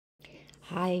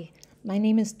Hi, my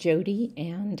name is Jodi,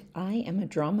 and I am a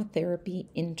drama therapy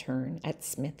intern at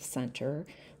Smith Center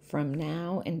from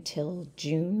now until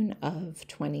June of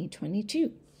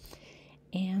 2022.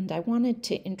 And I wanted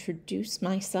to introduce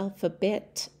myself a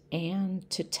bit and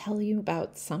to tell you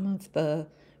about some of the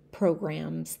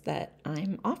programs that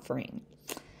I'm offering.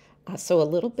 So, a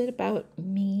little bit about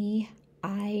me.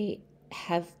 I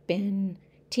have been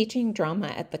teaching drama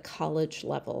at the college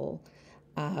level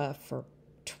for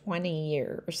 20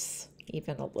 years,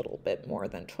 even a little bit more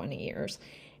than 20 years.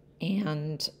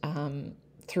 And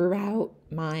throughout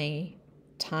my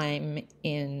time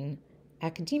in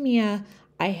academia,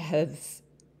 I have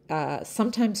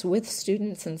sometimes with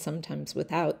students and sometimes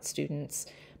without students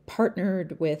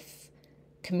partnered with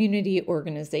community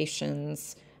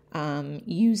organizations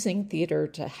using theater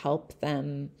to help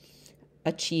them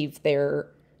achieve their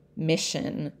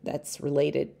mission that's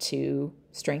related to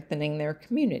strengthening their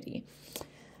community.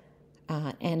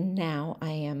 And now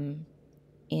I am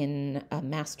in a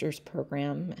master's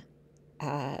program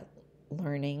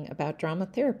learning about drama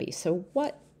therapy. So,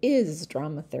 what is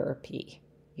drama therapy,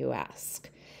 you ask?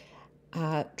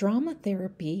 Drama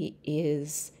therapy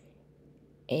is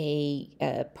a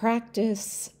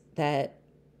practice that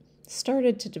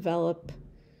started to develop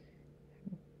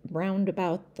round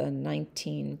about the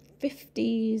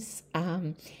 1950s,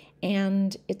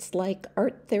 and it's like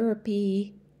art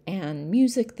therapy and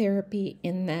music therapy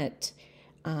in that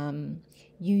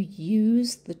you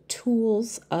use the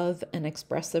tools of an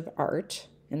expressive art,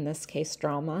 in this case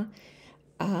drama,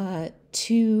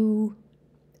 to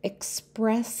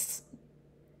express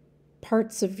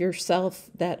parts of yourself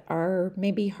that are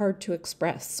maybe hard to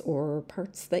express or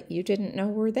parts that you didn't know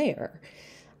were there,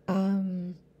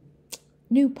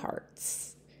 new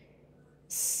parts.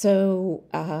 So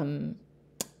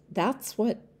that's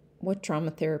what drama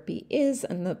therapy is,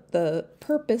 and the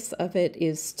purpose of it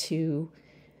is to,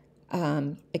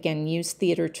 again, use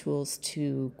theater tools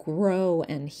to grow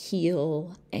and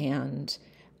heal and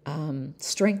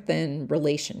strengthen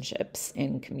relationships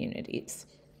in communities.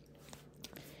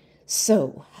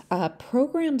 So,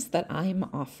 programs that I'm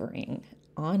offering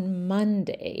on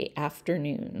Monday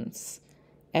afternoons,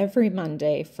 every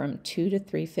Monday from 2 to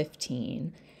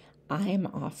 3:15, I'm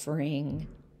offering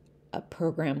a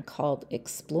program called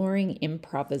Exploring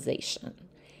Improvisation.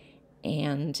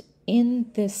 And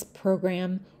in this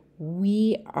program,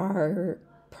 we are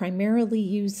primarily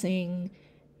using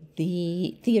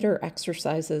the theater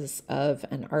exercises of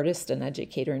an artist and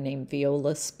educator named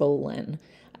Viola Spolin.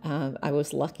 I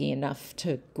was lucky enough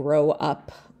to grow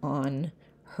up on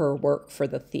her work for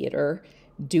the theater,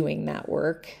 doing that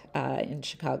work in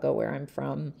Chicago, where I'm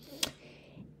from.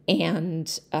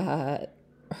 And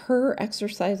her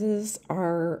exercises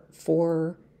are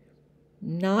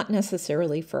not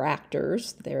necessarily for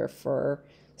actors, they're for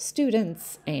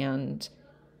students and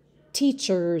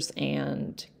teachers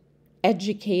and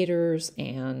educators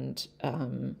and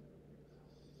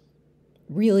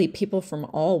really people from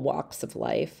all walks of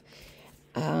life.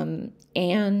 And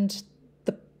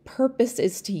the purpose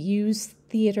is to use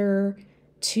theater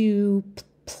to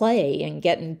play and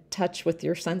get in touch with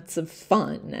your sense of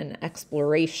fun and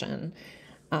exploration,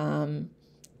 and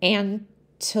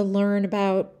to learn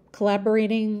about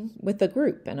collaborating with a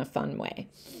group in a fun way.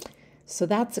 So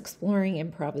that's Exploring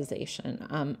Improvisation.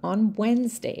 On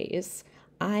Wednesdays,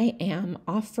 I am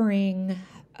offering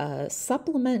a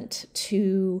supplement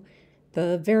to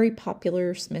the very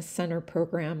popular Smith Center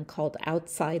program called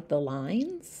Outside the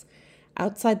Lines.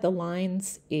 Outside the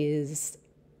Lines is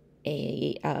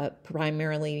a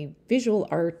primarily visual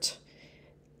art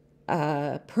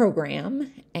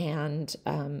program, and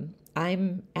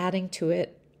I'm adding to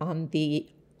it on the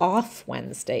off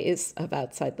Wednesdays of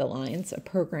Outside the Lines a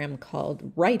program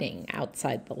called Writing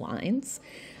Outside the Lines,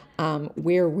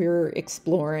 where we're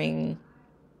expressing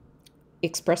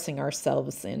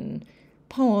ourselves in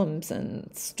poems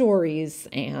and stories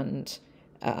and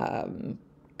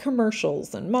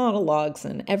commercials and monologues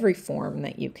in every form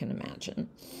that you can imagine.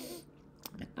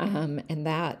 And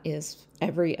that is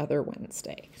every other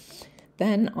Wednesday.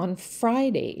 Then on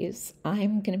Fridays,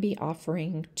 I'm going to be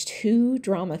offering 2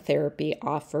 drama therapy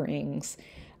offerings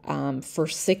for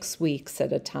 6 weeks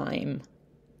at a time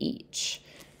each.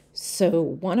 So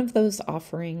one of those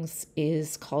offerings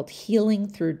is called Healing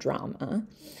Through Drama,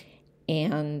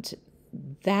 and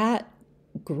that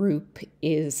group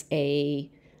is a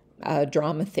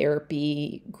drama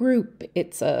therapy group.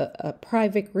 It's a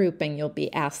private group, and you'll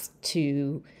be asked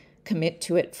to commit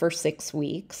to it for 6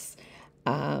 weeks.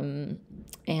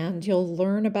 And you'll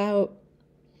learn about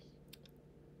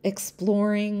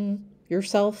exploring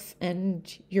yourself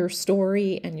and your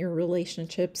story and your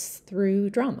relationships through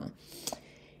drama.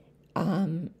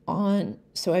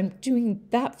 So I'm doing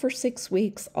that for 6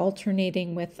 weeks,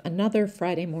 alternating with another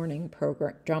Friday morning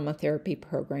program, drama therapy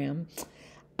program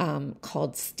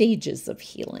called Stages of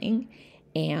Healing.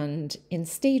 And in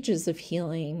Stages of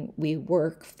Healing, we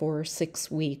work for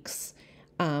 6 weeks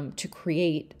to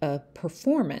create a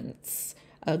performance,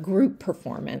 a group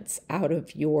performance out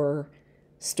of your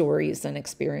stories and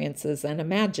experiences and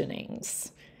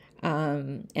imaginings.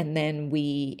 And then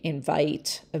we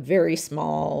invite a very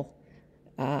small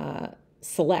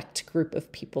select group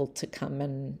of people to come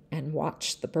and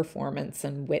watch the performance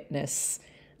and witness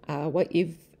what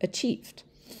you've achieved.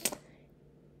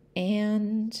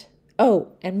 And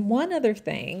one other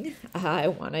thing I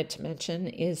wanted to mention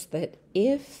is that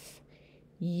if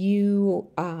you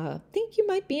think you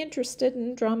might be interested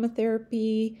in drama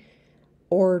therapy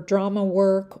or drama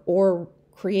work or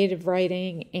creative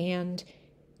writing, and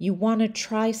you want to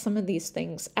try some of these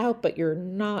things out, but you're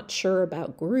not sure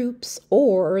about groups,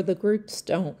 or the groups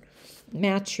don't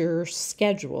match your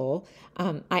schedule,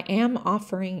 I am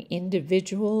offering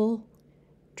individual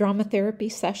drama therapy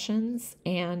sessions,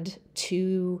 and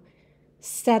to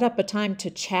set up a time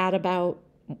to chat about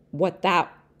what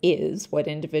that is, what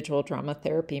individual drama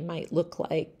therapy might look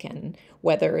like, and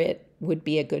whether it would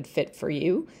be a good fit for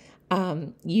you.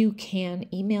 You can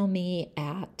email me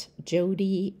at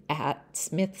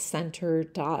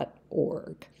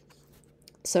jodi@smithcenter.org.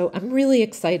 So I'm really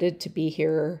excited to be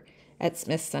here at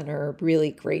Smith Center,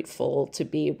 really grateful to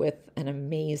be with an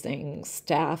amazing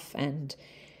staff, and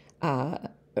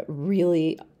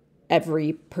really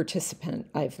every participant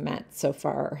I've met so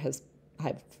far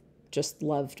I've just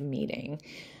loved meeting.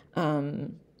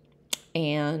 And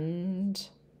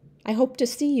I hope to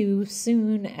see you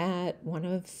soon at one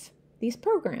of these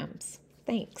programs.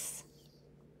 Thanks.